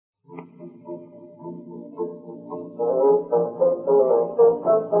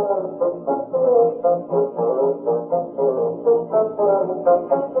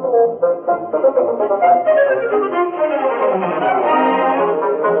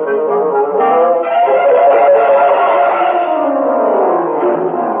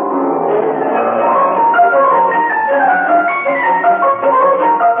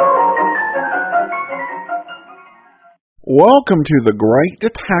Welcome to the Great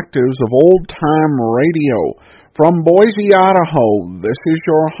Detectives of Old Time Radio. From Boise, Idaho, this is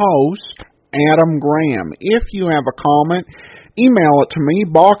your host, Adam Graham. If you have a comment, email it to me,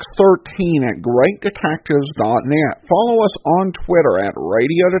 box13@greatdetectives.net. Follow us on Twitter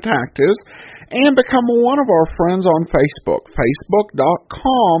 @Radio Detectives and become one of our friends on Facebook,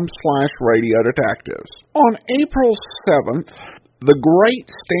 facebook.com/Radio Detectives. On April 7th, the great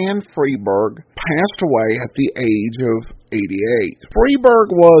Stan Freberg passed away at the age of 88.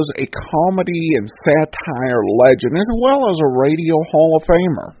 Freberg was a comedy and satire legend as well as a radio Hall of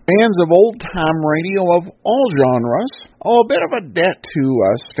Famer. Fans of old-time radio of all genres owe a bit of a debt to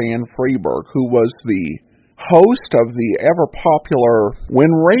Stan Freberg, who was the host of the ever-popular When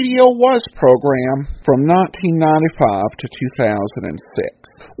Radio Was program from 1995 to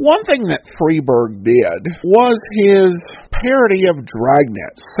 2006. One thing that Freberg did was his parody of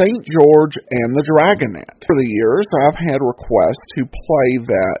Dragnet, St. George and the Dragonet. For the years, I've had requests to play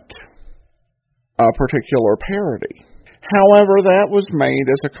that particular parody. However, that was made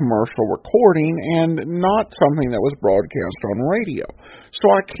as a commercial recording and not something that was broadcast on radio.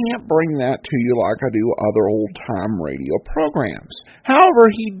 So I can't bring that to you like I do other old-time radio programs. However,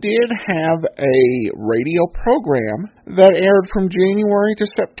 he did have a radio program that aired from January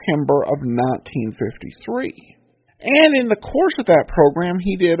to September of 1953. And in the course of that program,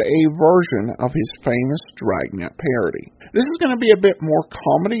 he did a version of his famous Dragnet parody. This is going to be a bit more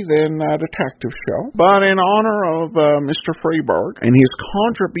comedy than a detective show, but in honor of Mr. Freberg and his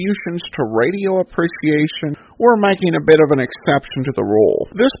contributions to radio appreciation, we're making a bit of an exception to the rule.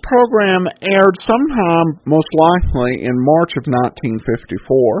 This program aired sometime, most likely, in March of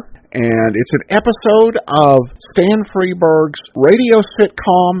 1954. And it's an episode of Stan Freberg's radio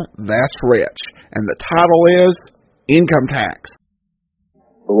sitcom, That's Rich. And the title is Income Tax.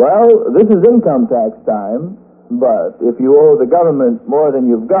 Well, this is income tax time, but if you owe the government more than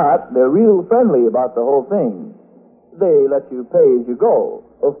you've got, they're real friendly about the whole thing. They let you pay as you go.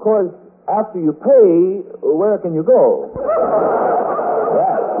 Of course, after you pay, where can you go?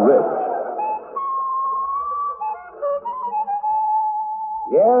 That's rich.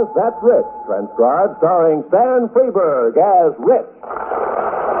 Yes, That's Rich, transcribed, starring Stan Freberg as Rich.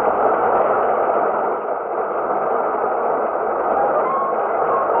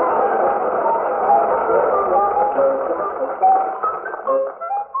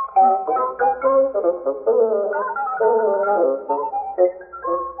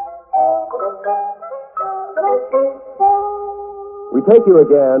 We take you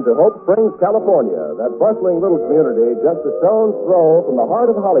again to Hope Springs, California, that bustling little community just a stone's throw from the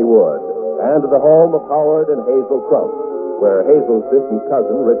heart of Hollywood, and to the home of Howard and Hazel Crump, where Hazel's distant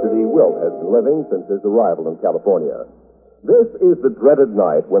cousin, Richard E. Wilt, has been living since his arrival in California. This is the dreaded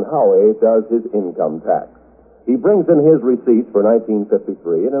night when Howie does his income tax. He brings in his receipts for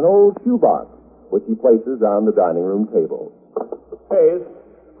 1953 in an old shoebox, which he places on the dining room table. Hayes,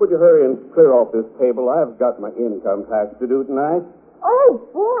 would you hurry and clear off this table? I've got my income tax to do tonight. Oh,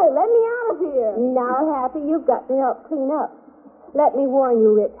 boy, let me out of here. Now, Happy, you've got to help clean up. Let me warn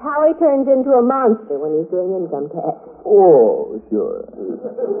you, Rich, Howie turns into a monster when he's doing income tax. Oh, sure.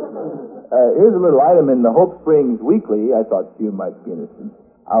 Here's a little item in the Hope Springs Weekly I thought you might be interested.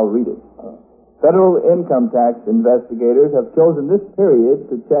 I'll read it. Federal income tax investigators have chosen this period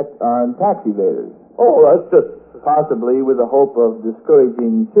to check on tax evaders. Oh, that's just... Possibly with the hope of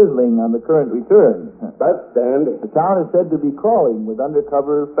discouraging chiseling on the current return. That's dandy. The town is said to be crawling with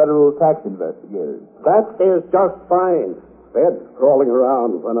undercover federal tax investigators. That is just fine. They're crawling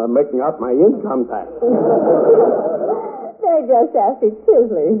around when I'm making out my income tax. They're just after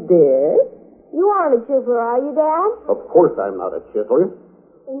chiselers, dear. You aren't a chiseler, are you, Dad? Of course I'm not a chiseler.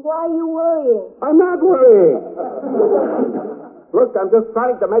 And why are you worrying? I'm not worrying. Look, I'm just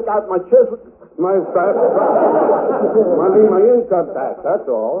trying to make out my chisel... My income tax, that's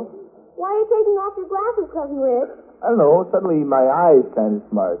all. Why are you taking off your glasses, Cousin Rich? I don't know. Suddenly my eye's kind of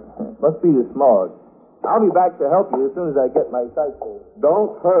smart. Must be the smog. I'll be back to help you as soon as I get my sight savers.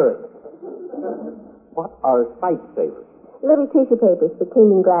 Don't hurry. What are sight savers? Little tissue papers for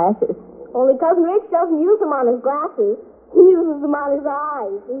cleaning glasses. Only Cousin Rich doesn't use them on his glasses. He uses them on his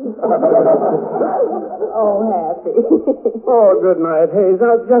eyes. Oh, Happy. Oh, good night, Hayes.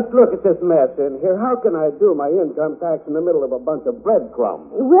 Now, just look at this mess in here. How can I do my income tax in the middle of a bunch of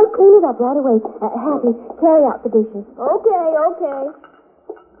breadcrumbs? We'll clean it up right away. Happy, carry out the dishes. Okay.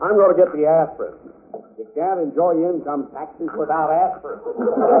 I'm going to get the aspirin. You can't enjoy income taxes without aspirin.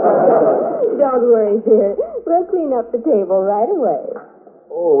 Don't worry, dear. We'll clean up the table right away.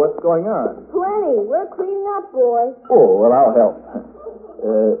 Oh, what's going on? Plenty. We're cleaning up, boy. Oh, well, I'll help.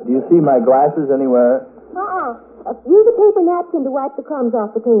 Do you see my glasses anywhere? Use a paper napkin to wipe the crumbs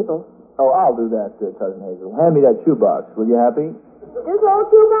off the table. Oh, I'll do that, Cousin Hazel. Hand me that shoebox, will you, Happy? This old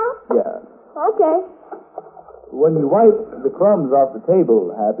shoebox? Yeah. Okay. When you wipe the crumbs off the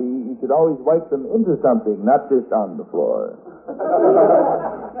table, Happy, you should always wipe them into something, not just on the floor.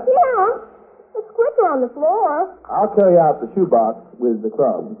 Yeah. It's quicker on the floor. I'll carry out the shoebox with the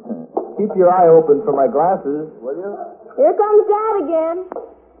crumbs. Keep your eye open for my glasses, will you? Here comes Dad again.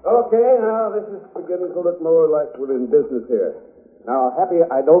 Okay, now this is beginning to look more like we're in business here. Now, Happy,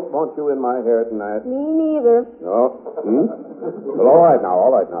 I don't want you in my hair tonight. Me neither. No? Well, all right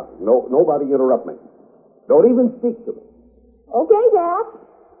now. No, nobody interrupt me. Don't even speak to me. Okay, Dad.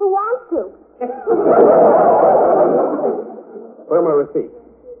 Who wants to? Where are my receipts?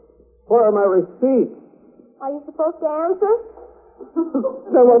 Where are my receipts? Are you supposed to answer?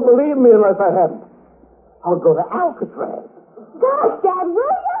 They won't believe me unless I haven't. I'll go to Alcatraz. Gosh, Dad, will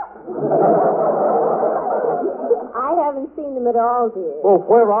you? I haven't seen them at all, dear. Well,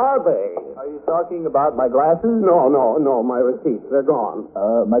 where are they? Are you talking about my glasses? No, my receipts. They're gone.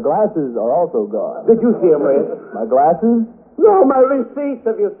 My glasses are also gone. Did you see them, Rich? My glasses? No, my receipts.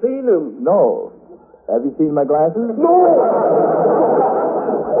 Have you seen them? No. Have you seen my glasses? No.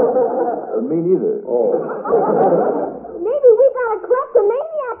 Me neither. Oh. Maybe we got a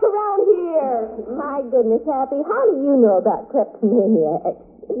kleptomaniac around here. My goodness, Happy, how do you know about kleptomaniacs?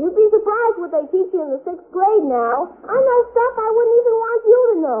 You'd be surprised what they teach you in the 6th grade now. I know stuff I wouldn't even want you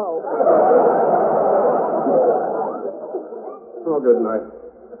to know. Oh, good night.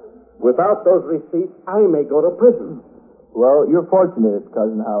 Without those receipts, I may go to prison. Well, you're fortunate,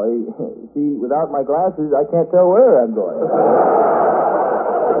 Cousin Howie. See, without my glasses, I can't tell where I'm going.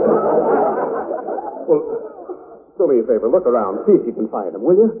 Well, do me a favor. Look around. See if you can find them,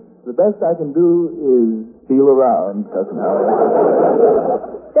 will you? The best I can do is feel around, Cousin Howie.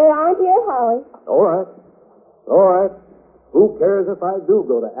 They aren't here, Howie. All right. Who cares if I do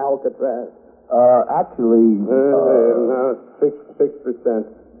go to Alcatraz? Actually... now, 6%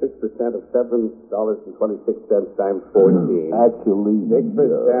 of $7.26 times 14. Actually...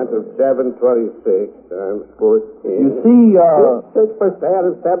 6% of 726 times 14. You see, 6%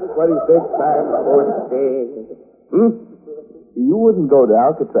 of 726 times 14. You wouldn't go to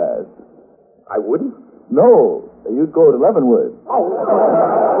Alcatraz. I wouldn't? No, you'd go to Leavenworth. Oh.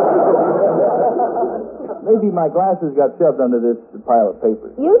 Maybe my glasses got shoved under this pile of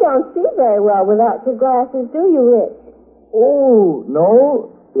papers. You don't see very well without your glasses, do you, Rich? Oh,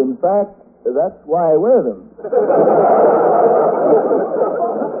 no. In fact, that's why I wear them. If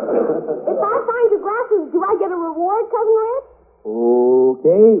I find your glasses, do I get a reward, Cousin Rich?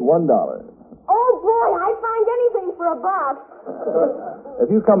 Okay, $1. Oh, boy, I'd find anything for $1. If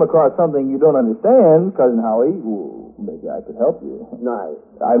you come across something you don't understand, Cousin Howie, well, maybe I could help you. Nice.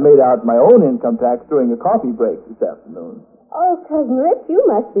 I made out my own income tax during a coffee break this afternoon. Oh, Cousin Rich, you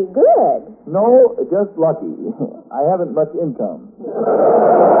must be good. No, just lucky. I haven't much income.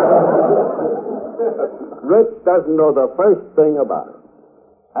 Rich doesn't know the first thing about it.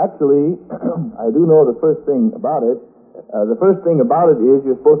 Actually, I do know the first thing about it. The first thing about it is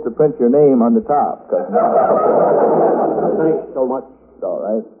you're supposed to print your name on the top, Cousin Howie. Thanks so much. All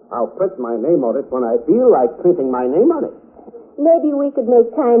right. I'll print my name on it when I feel like printing my name on it. Maybe we could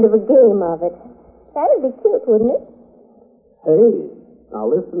make kind of a game of it. That'd be cute, wouldn't it? Hey, now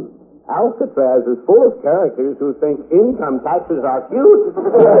listen. Alcatraz is full of characters who think income taxes are cute.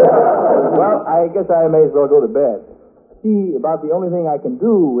 Well, I guess I may as well go to bed. See, about the only thing I can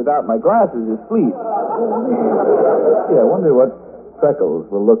do without my glasses is sleep. Gee, I wonder what Freckles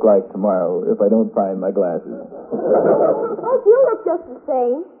will look like tomorrow if I don't find my glasses. Oh, you look just the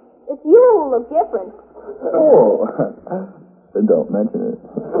same. It's you who look different. Oh, then don't mention it.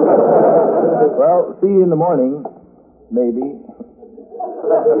 Well, see you in the morning, maybe.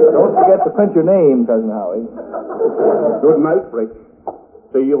 Don't forget to print your name, Cousin Howie. Good night, Rick.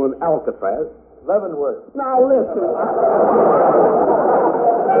 See you in Alcatraz. Leavenworth. Now listen.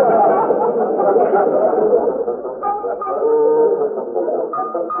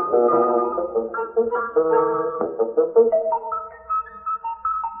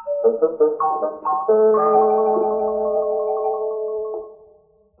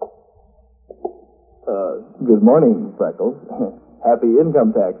 Good morning, Freckles. Happy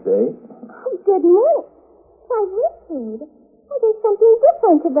Income Tax Day. Oh, good morning. Why, Richard. Oh, there's something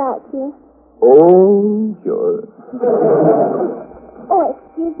different about you. Oh, sure. Oh,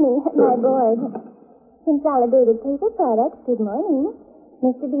 excuse me, my board. Consolidated Paper Products, good morning.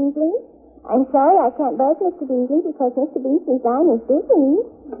 Mr. Beasley? I'm sorry I can't budge Mr. Beasley because Mr. Beasley's arm is busy.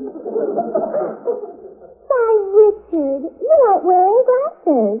 Why, Richard, you aren't wearing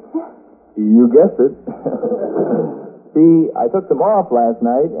glasses. You guessed it. See, I took them off last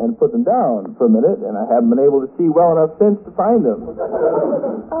night and put them down for a minute, and I haven't been able to see well enough since to find them.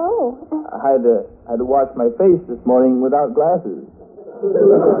 Oh. I had to wash my face this morning without glasses.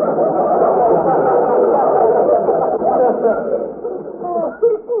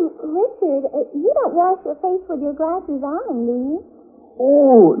 Richard, you don't wash your face with your glasses on, do you?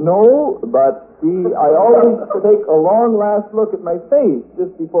 Oh, no, but see, I always take a long last look at my face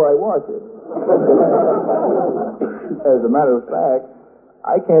just before I wash it. As a matter of fact,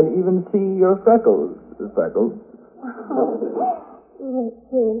 I can't even see your freckles. Freckles?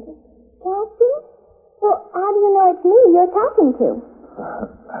 Richard. Captain? Well, how do you know it's me you're talking to?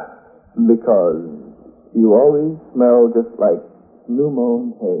 Because you always smell just like new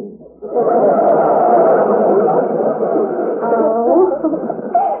mown hay. Oh.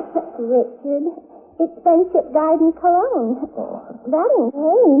 Richard, it's Friendship Garden cologne. That ain't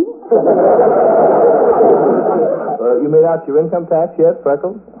hay. You made out your income tax yet,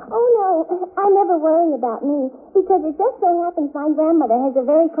 Freckles? Oh, no. I never worry about me, because it just so happens my grandmother has a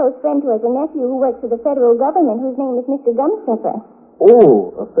very close friend who has a nephew who works for the federal government whose name is Mr. Gumstepper.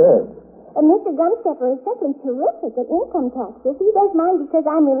 Oh, a Fed. Mr. Gumstepper is simply terrific at income taxes. He does mine because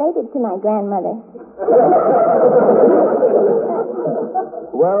I'm related to my grandmother.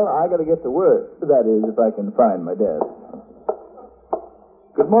 Well, I gotta get to work. That is, if I can find my desk.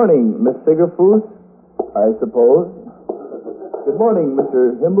 Good morning, Miss Sigerfoos, I suppose. Good morning,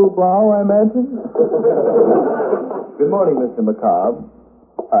 Mr. Himmelblau, I imagine. Good morning, Mr. McCobb,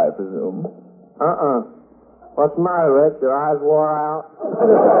 I presume. What's the matter, Rick? Your eyes wore out?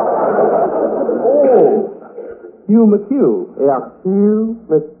 Oh, Hugh McHugh. Yeah, Hugh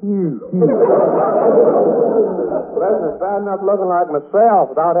McHugh. Listen, it's bad enough looking like myself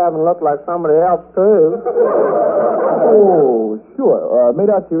without having looked like somebody else, too. Oh, sure. Made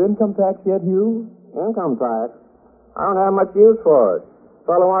out your income tax yet, Hugh? Income tax? I don't have much use for it.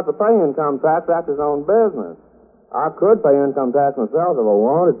 Fellow wants to pay income tax, that's his own business. I could pay income tax myself if I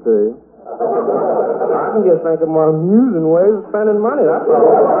wanted to. I can just think of more amusing ways of spending money, that's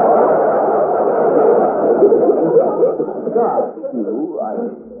all. God, Hugh,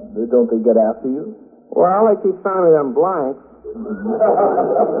 don't they get after you? Well, they keep sending me them blanks.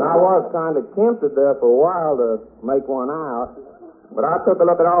 And I was kind of tempted there for a while to make one out. But I took a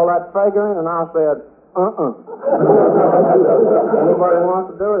look at all that figuring, and I said, Anybody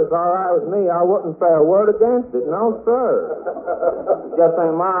wants to do it, it's all right with me. I wouldn't say a word against it. No, sir. It just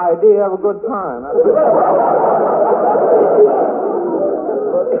ain't my idea. Have a good time.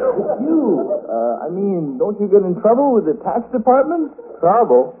 Don't you get in trouble with the tax department?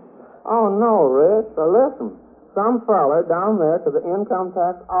 Trouble? Oh, no, Rich. So listen. Some fella down there to the income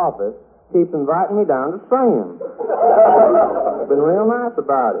tax office keeps inviting me down to see him. Been real nice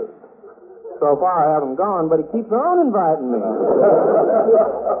about it. So far, I haven't gone, but he keeps on inviting me.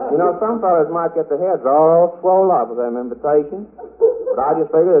 You know, some fellas might get their heads all swole up with them invitations, but I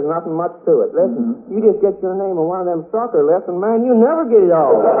just figure there's nothing much to it. Listen, you just get your name on one of them sucker lists, and man, you never get it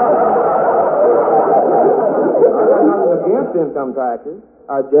all. I got nothing against income taxes.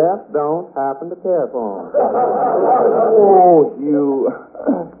 I just don't happen to care for them. Oh,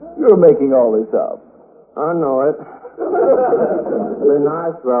 you're making all this up. I know it. Be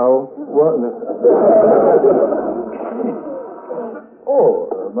nice, though, wouldn't it?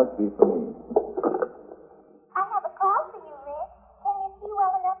 Must be for me. I have a call for you, Rick. Can you see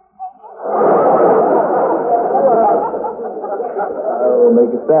well enough to take it? I'll make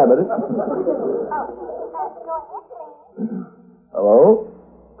a stab at it. Go ahead, please. Hello?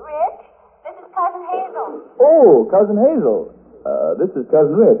 Rick, this is Cousin Hazel. Oh, Cousin Hazel. This is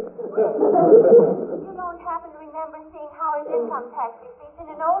Cousin Rick. You don't happen to remember seeing Howie's income tax receipts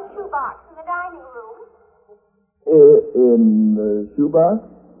in an old shoebox in the dining room? In the shoebox?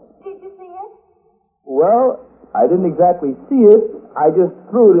 Did you see it? Well, I didn't exactly see it. I just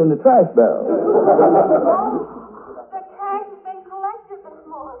threw it in the trash barrel. The cash has been collected this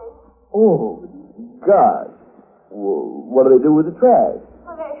morning. Oh, God. Well, what do they do with the trash?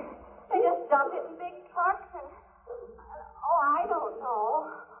 Well, they just dumped it in big trucks and... I don't know.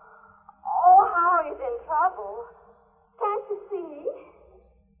 Howie's in trouble. Can't you see?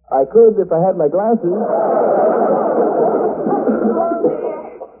 I could if I had my glasses. Oh,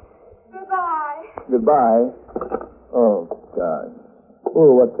 dear. Goodbye. Goodbye. Oh, God.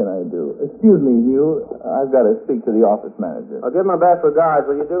 Oh, what can I do? Excuse me, Hugh. I've got to speak to the office manager. I'll give my best regards.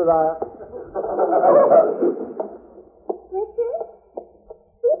 Will you do that? Richard?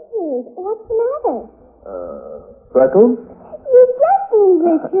 Richard, what's the matter? Freckles? You get me,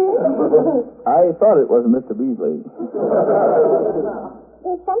 Richard. I thought it was Mr. Beasley.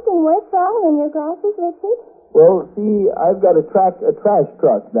 Is something worse wrong than your glasses, Richard? Well, see, I've got to track a trash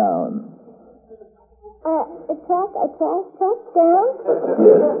truck down. A trash truck down?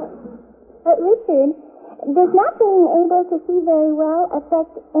 Yes. Richard, does not being able to see very well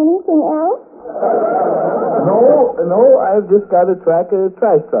affect anything else? No, I've just got to track a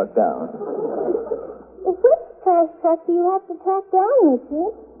trash truck down. Which trash truck do you have to track down,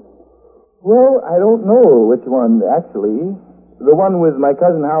 Richard? Well, I don't know which one, actually. The one with my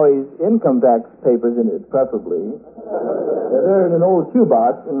Cousin Howie's income tax papers in it, preferably. They're in an old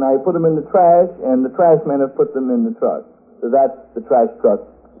shoebox, and I put them in the trash, and the trash men have put them in the truck. So that's the trash truck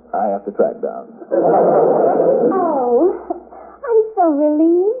I have to track down. Oh, I'm so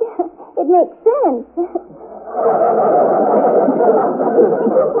relieved. It makes sense.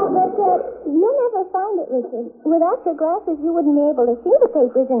 But you'll never find it, Richard. Without your glasses, you wouldn't be able to see the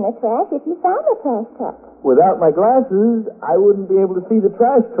papers in the trash if you found the trash truck. Without my glasses, I wouldn't be able to see the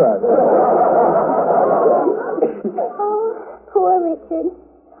trash truck. Oh, poor Richard.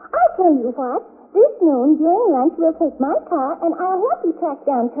 I'll tell you what. This noon, during lunch, we'll take my car, and I'll help you track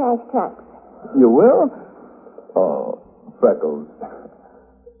down trash trucks. You will? Oh, Freckles.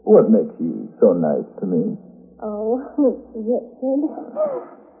 What makes you so nice to me? Oh, Richard.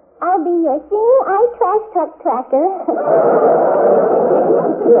 I'll be your seeing eye trash truck tracker.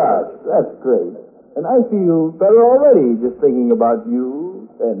 Gosh, that's great. And I feel better already just thinking about you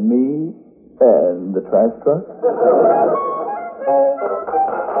and me and the trash truck.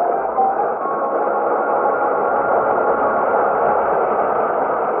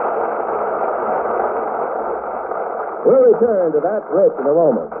 We'll return to that rich in a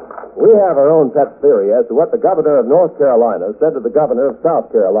moment. We have our own pet theory as to what the governor of North Carolina said to the governor of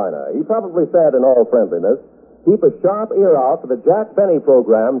South Carolina. He probably said in all friendliness, keep a sharp ear out for the Jack Benny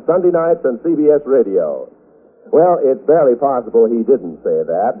program Sunday nights on CBS Radio. Well, it's barely possible he didn't say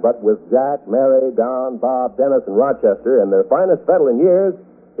that, but with Jack, Mary, Don, Bob, Dennis, and Rochester and their finest fiddle in years,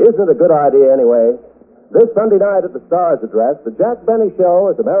 isn't it a good idea anyway? This Sunday night at the Stars Address, the Jack Benny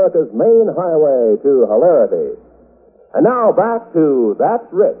Show is America's main highway to hilarity. And now back to That's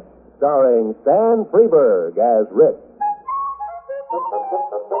Rich, starring Stan Freberg as Rich.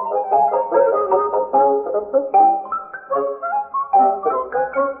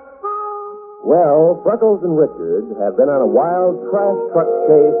 Well, Freckles and Richard have been on a wild trash truck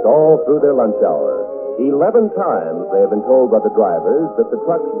chase all through their lunch hour. 11 times they have been told by the drivers that the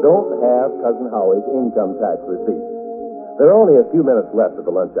trucks don't have Cousin Howie's income tax receipt. There are only a few minutes left of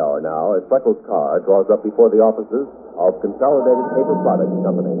the lunch hour now as Freckles' car draws up before the offices of Consolidated Paper Products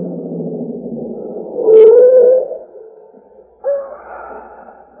Company.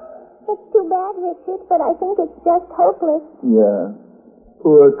 It's too bad, Richard, but I think it's just hopeless. Yeah.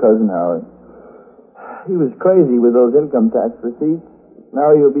 Poor Cousin Howie. He was crazy with those income tax receipts.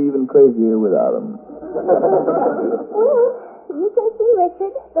 Now he'll be even crazier without them. Well, you can see,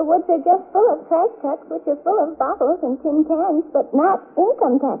 Richard, the woods are just full of trash trucks, which are full of bottles and tin cans, but not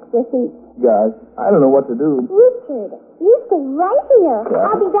income tax receipts. Gosh, I don't know what to do. Richard, you stay right here. Yeah.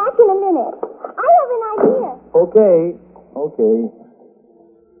 I'll be back in a minute. I have an idea. Okay.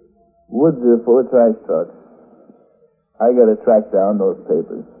 Woods are full of trash trucks. I gotta track down those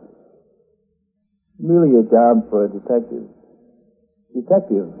papers. Really a job for a detective.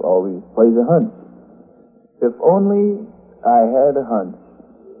 Detective always plays a hunch. If only I had a hunch.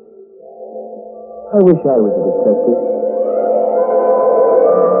 I wish I was a detective.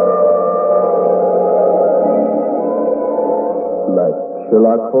 Like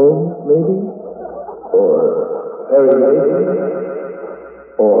Sherlock Holmes, maybe? Or Harry Mason?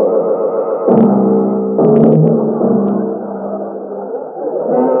 Or...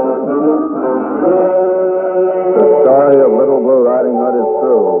 The story of Little Blue Riding Hood is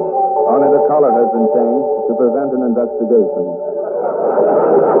true. Only the color has been changed to prevent an investigation.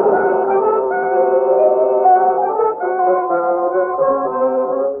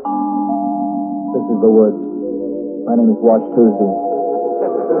 This is the woods. My name is Wash Tuesday.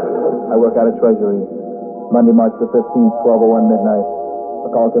 I work out of Treasury. Monday, March the 15th, 12:01 midnight. A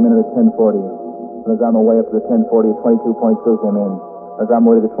call came in at 10:40. And as I'm away up to the 10:40, 22.2 came in. As I'm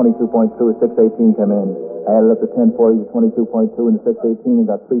away to the 22.2, a 618 came in. I added up the 1040 to 22.2 and the 618 and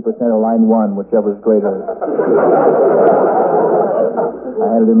got 3% of line 1, whichever is greater. I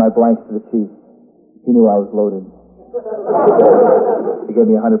handed in my blanks to the chief. He knew I was loaded. He gave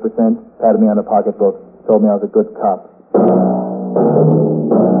me 100%, patted me on the pocketbook, told me I was a good cop.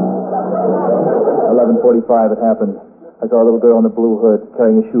 11:45 it happened. I saw a little girl in a blue hood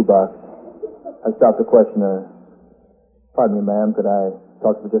carrying a shoebox. I stopped to question her. Pardon me, ma'am. Could I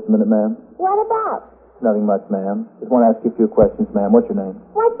talk to you for just a minute, ma'am? What about? Nothing much, ma'am. Just want to ask you a few questions, ma'am. What's your name?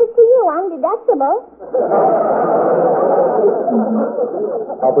 What's it to you? I'm deductible.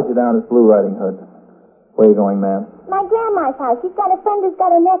 I'll put you down as Blue Riding Hood. Where are you going, ma'am? My grandma's house. She's got a friend who's got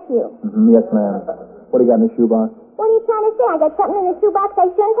a nephew. Yes, ma'am. What do you got in the shoebox? What are you trying to say? I got something in the shoebox I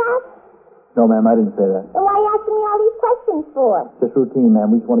shouldn't have? No, ma'am, I didn't say that. Then why are you asking me all these questions for? Just routine, ma'am.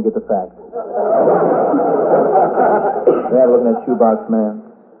 We just want to get the facts. Yeah, look in that shoebox, ma'am.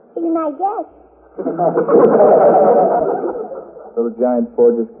 You might guess. Little giant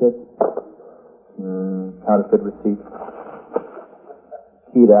forger's kit. Counterfeit receipt.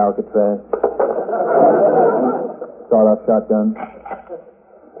 Key to Alcatraz. Sawed-off shotgun.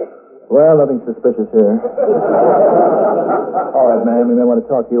 Well, nothing suspicious here. All right, ma'am. We may want to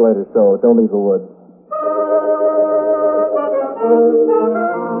talk to you later, so don't leave the woods.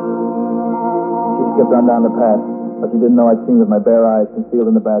 She skipped on down the path, but she didn't know I'd seen with my bare eyes concealed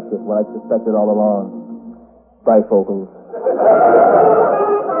in the basket what I'd suspected all along. Bifocals.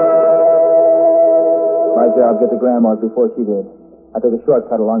 My job, get to Grandma's before she did. I took a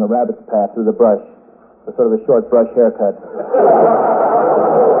shortcut along a rabbit's path through the brush. A sort of a short brush haircut.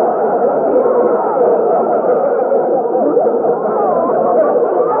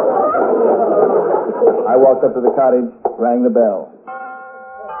 I walked up to the cottage, rang the bell.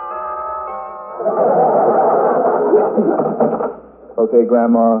 Okay,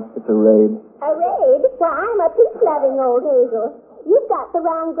 Grandma, it's a raid. A raid? Well, I'm a peace-loving old Hazel. You've got the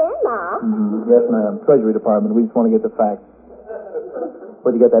wrong grandma. Yes, ma'am. Treasury Department. We just want to get the facts.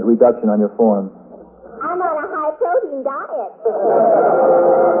 Where'd you get that reduction on your form? I'm on a high-protein diet.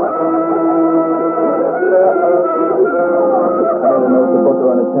 I made a note to book her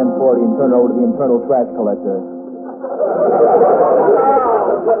on a 1040 and turn her over to the internal trash collector.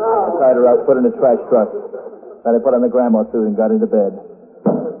 I tied her up, put her in a trash truck. Then I put on the grandma suit and got into bed.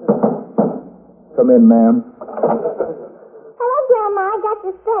 Come in, ma'am. Hello, Grandma. I got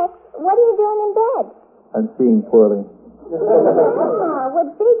your specs. What are you doing in bed? I'm seeing poorly. Grandma,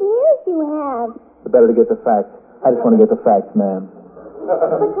 what big ears you have. The better to get the facts. I just want to get the facts, ma'am.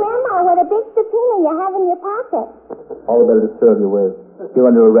 But, Grandma, what a big subpoena you have in your pocket. All the better to serve you with. You're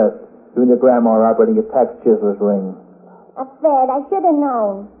under arrest. You and your grandma are operating a tax chiseler's ring. Fred, I should have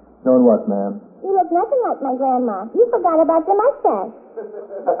known. Knowing what, ma'am? You look nothing like my grandma. You forgot about the mustache.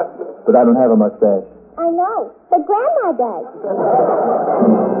 But I don't have a mustache. I know, but Grandma does.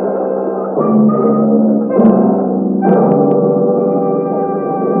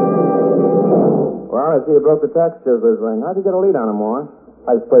 Well, I see you broke the tax chiseler's ring. How'd you get a lead on him, Warren?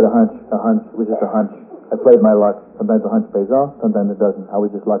 I just played a hunch. A hunch. It was just a hunch. I played my luck. Sometimes the hunch pays off, sometimes it doesn't. I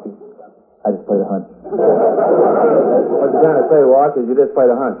was just lucky. I just played a hunch. What you're trying to say, Watch, is you just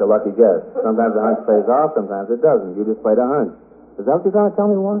played a hunch, a lucky guess. Sometimes the hunch pays off, sometimes it doesn't. You just played a hunch. Is that what you're trying to tell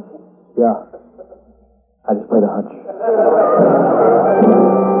me, Watch? Yeah. I just played a hunch.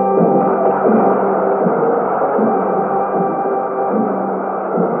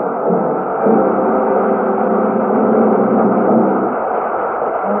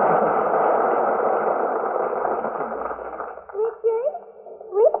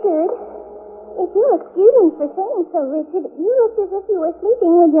 For saying so, Richard, you looked as if you were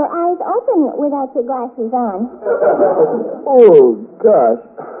sleeping with your eyes open without your glasses on. Oh, gosh.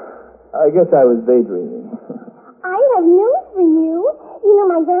 I guess I was daydreaming. I have news for you. You know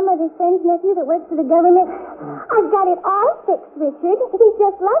my grandmother's friend's nephew that works for the government? I've got it all fixed, Richard. He'd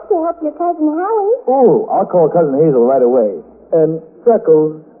just love to help your Cousin Howie. Oh, I'll call Cousin Hazel right away. And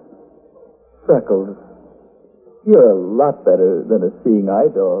Freckles, you're a lot better than a seeing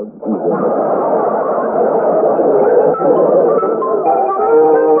eye dog.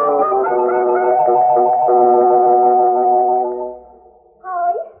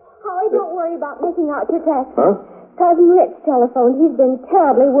 Howie, don't worry about making out your tax. Huh? Cousin Rich telephoned. He's been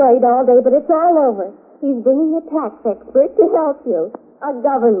terribly worried all day, but it's all over. He's bringing a tax expert to help you. A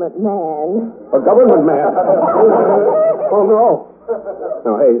government man. A government man? Oh, no.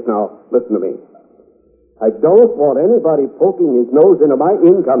 Now, Hayes, now, listen to me. I don't want anybody poking his nose into my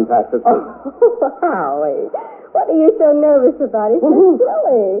income taxes. Oh, Howie, what are you so nervous about? It's so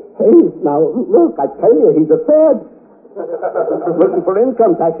silly. Hayes, now, look, I tell you, he's a fed. Looking for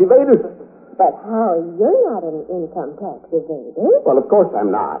income tax evaders. But, Howie, you're not an income tax evader. Well, of course I'm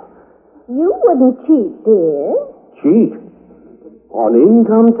not. You wouldn't cheat, dear. Cheat? On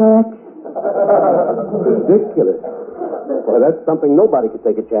income tax? Ridiculous. Well, that's something nobody could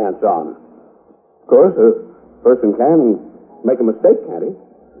take a chance on. Of course, a person can make a mistake, can't he?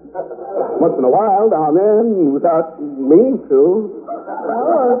 Once in a while, down there, without meaning to.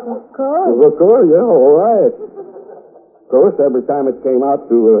 Oh, of course. Of course, yeah, all right. Of course, every time it came out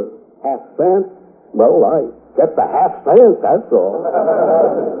to a half cent, Well, I get the half cent, that's all.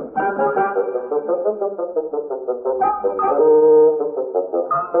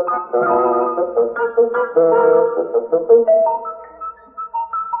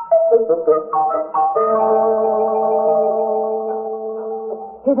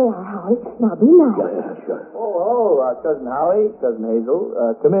 Here they are, Howie. Now be nice. Yeah, sure. Cousin Howie, Cousin Hazel.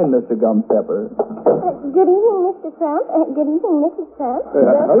 Come in, Mr. Gumstepper. Good evening, Mr. Trump. Good evening, Mrs. Trump.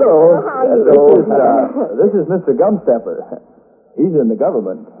 Hello. How are you? This is Mr. Gumstepper. He's in the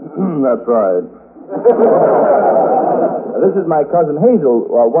government. That's right. This is my cousin Hazel,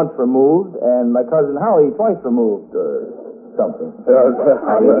 once removed, and my cousin Howie, twice removed, or something.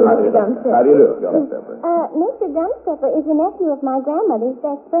 How do you do, Gumstepper? Mr. Gumstepper is a nephew of my grandmother's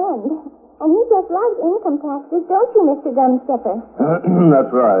best friend. And he just loves income taxes, don't you, Mr. Gumstepper?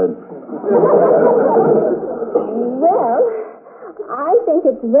 That's right. Well, I think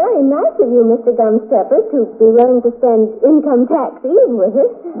it's very nice of you, Mr. Gumstepper, to be willing to spend income tax eve with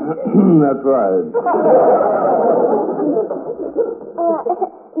us. That's right.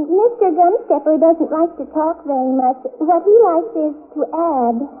 Mr. Gumstepper doesn't like to talk very much. What he likes is to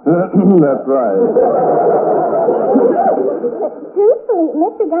add. That's right. Truthfully,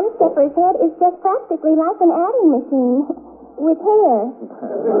 Mr. Gumstepper's head is just practically like an adding machine with hair.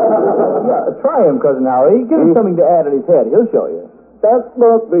 Try him, Cousin Howie. Give him something to add in his head. He'll show you. That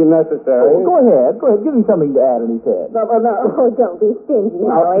won't be necessary. Go ahead. Give him something to add in his head. No. Oh, don't be stingy,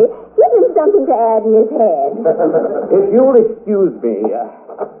 Howie. Give him something to add in his head. If you'll excuse me,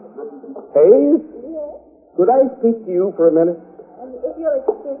 Hayes? Yes? Could I speak to you for a minute? If you'll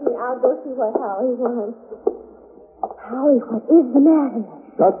excuse me, I'll go see what Howie wants. Howie, what is the matter?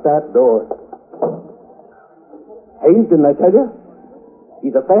 Shut that door. Hayes, didn't I tell you?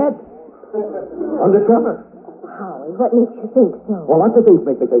 He's a fad. Undercover. Howie, what makes you think so? Well, lots of things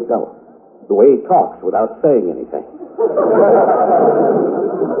make me think so. The way he talks without saying anything.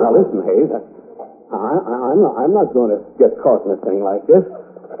 Now, listen, Hayes. I'm not going to get caught in a thing like this.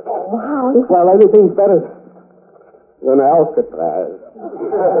 Oh, Howie. Well, anything's better than Alcatraz.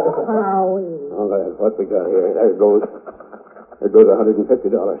 Howie. Oh, that's what we got here. There goes $150.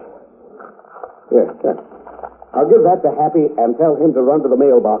 Here. I'll give that to Happy and tell him to run to the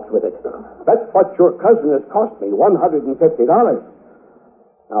mailbox with it. That's what your cousin has cost me, $150.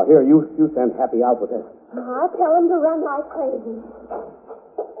 Now, here, you send Happy out with it. I'll tell him to run like crazy.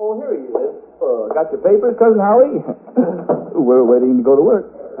 Oh, here he is. Got your papers, Cousin Howie? We're waiting to go to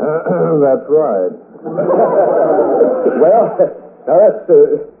work. That's right. Well, now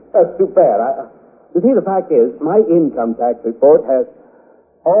that's too bad. You see, the fact is, my income tax report has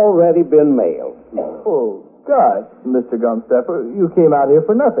already been mailed. Oh, gosh, Mr. Gumstepper, you came out here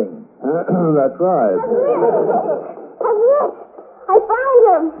for nothing. That's right. Look, I found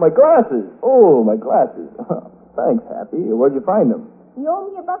him. My glasses. Oh, my glasses. Thanks, Happy. Where'd you find them? You owe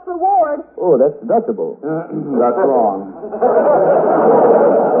me a buck reward. Oh, that's deductible. That's wrong.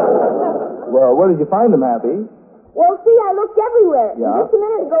 Well, where did you find them, Happy? Well, see, I looked everywhere. Yeah? Just a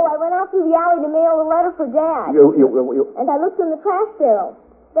minute ago, I went out through the alley to mail a letter for Dad. You... And I looked in the trash barrel.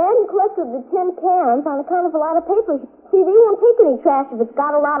 They hadn't collected the tin cans on account of a lot of papers. See, they won't take any trash if it's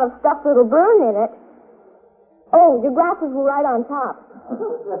got a lot of stuff that'll burn in it. Oh, your glasses were right on top.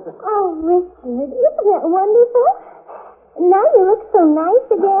 Oh, Richard, isn't that wonderful? Now you look so nice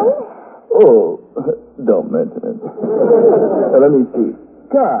again. Oh, don't mention it. Let me see.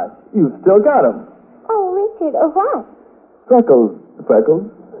 Gosh, you've still got them. Oh, Richard, what? Freckles.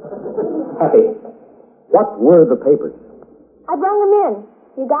 Hey, what were the papers? I brought them in.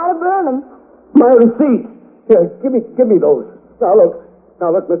 You gotta burn them. My receipt. Here, give me those. Now look,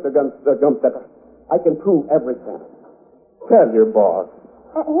 Mr. Gumstepper. I can prove everything. Tell your boss.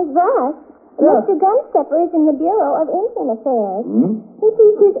 His boss? Yeah. Mr. Gumstepper is in the Bureau of Indian Affairs. Hmm? He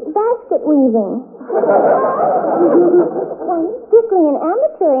teaches basket weaving. Well, he's strictly an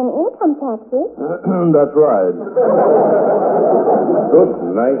amateur in income taxes. That's right. Good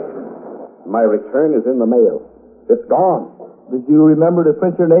night. My return is in the mail. It's gone. Did you remember to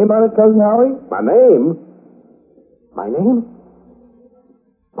print your name on it, Cousin Howie? My name? My name?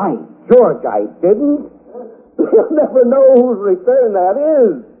 By George, I didn't. You'll never know whose return that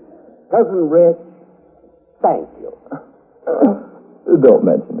is. Cousin Rich, thank you. Don't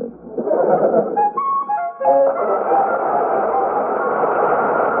mention it.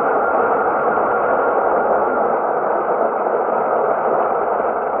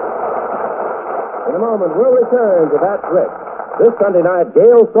 In a moment, we'll return to that trick. This Sunday night,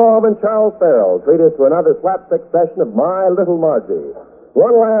 Gail Saub and Charles Farrell treat us to another slapstick session of My Little Margie.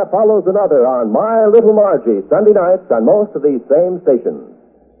 One laugh follows another on My Little Margie, Sunday nights on most of these same stations.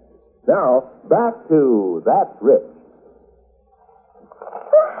 Now, back to That's Rich.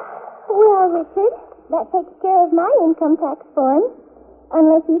 Well, Richard, that takes care of my income tax form.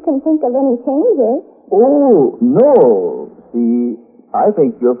 Unless you can think of any changes. Oh, no. See, I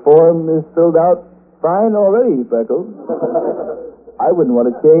think your form is filled out fine already, Freckles. I wouldn't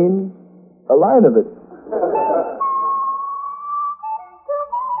want to change a line of it.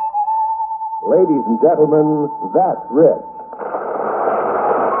 Ladies and gentlemen, That's Rich.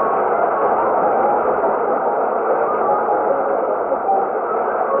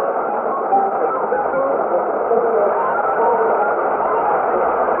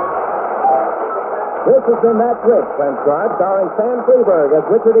 This has been That's Rich, transcribed, starring Stan Freberg as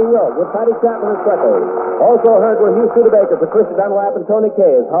Richard E. Wilk, with Patty Chapman as Freckles. Also heard were Hugh Studebaker, Patricia Dunlap, and Tony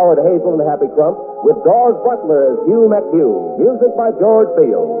Kaye as Howard Hazel and Happy Crump, with Dawes Butler as Hugh McHugh. Music by George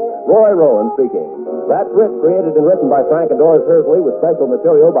Field. Roy Rowan speaking. That's Rich, created and written by Frank and Doris Hersley, with special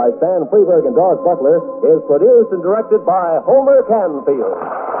material by Stan Freberg and Dawes Butler, is produced and directed by Homer Canfield.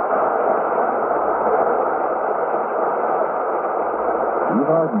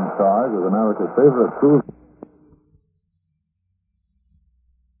 Stars is America's favorite cruise.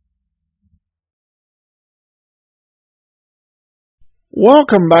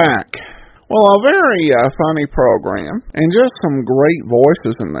 Welcome back. Well, a very funny program, and just some great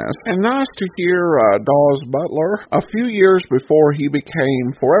voices in this. And nice to hear Dawes Butler a few years before he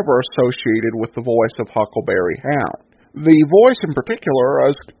became forever associated with the voice of Huckleberry Hound. The voice in particular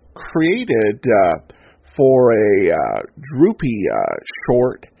was created for a Droopy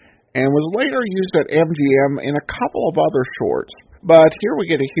short, and was later used at MGM in a couple of other shorts. But here we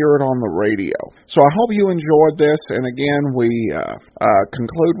get to hear it on the radio. So I hope you enjoyed this, and again, we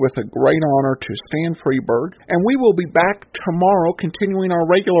conclude with a great honor to Stan Freberg, and we will be back tomorrow continuing our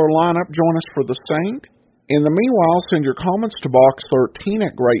regular lineup. Join us for The Saint. In the meanwhile, send your comments to Box 13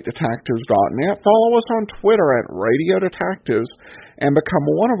 at greatdetectives.net. Follow us on Twitter at Radio Detectives, and become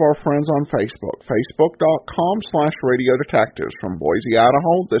one of our friends on Facebook, facebook.com/Radio Detectives. From Boise,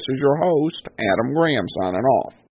 Idaho, this is your host, Adam Graham, signing off.